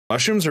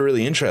Mushrooms are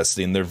really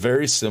interesting. They're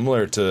very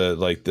similar to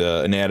like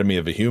the anatomy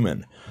of a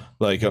human.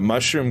 Like a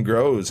mushroom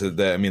grows,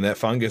 that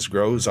fungus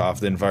grows off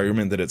the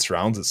environment that it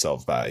surrounds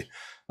itself by,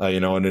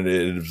 and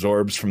it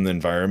absorbs from the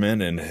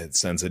environment and it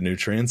sends it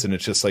nutrients, and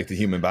it's just like the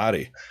human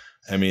body.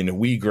 I mean,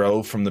 we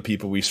grow from the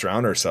people we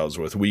surround ourselves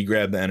with. We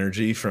grab the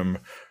energy from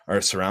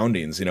our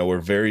surroundings.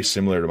 We're very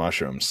similar to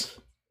mushrooms.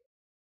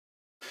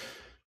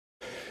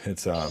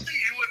 It's you would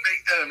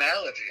make that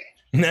analogy.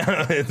 No,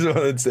 it's true.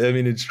 That's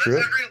every living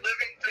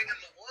thing in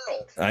the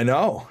world.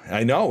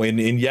 I know,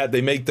 and yet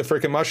they make the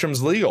freaking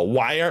mushrooms legal.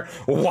 Why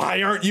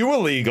aren't you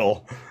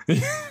illegal?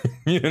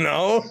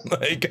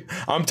 Like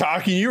I'm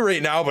talking to you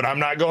right now, but I'm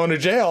not going to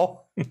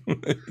jail. Oh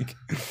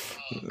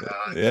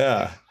God.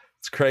 Yeah,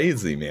 it's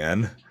crazy,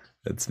 man.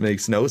 It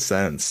makes no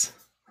sense.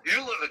 You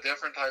live a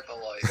different type of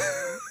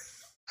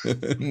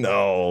life.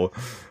 No.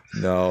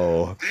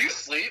 Do you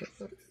sleep?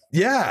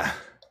 Yeah.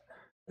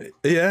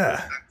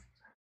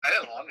 I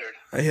just wondered.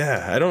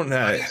 Yeah, I don't know.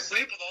 How do you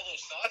sleep with all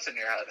those thoughts in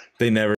your head? They never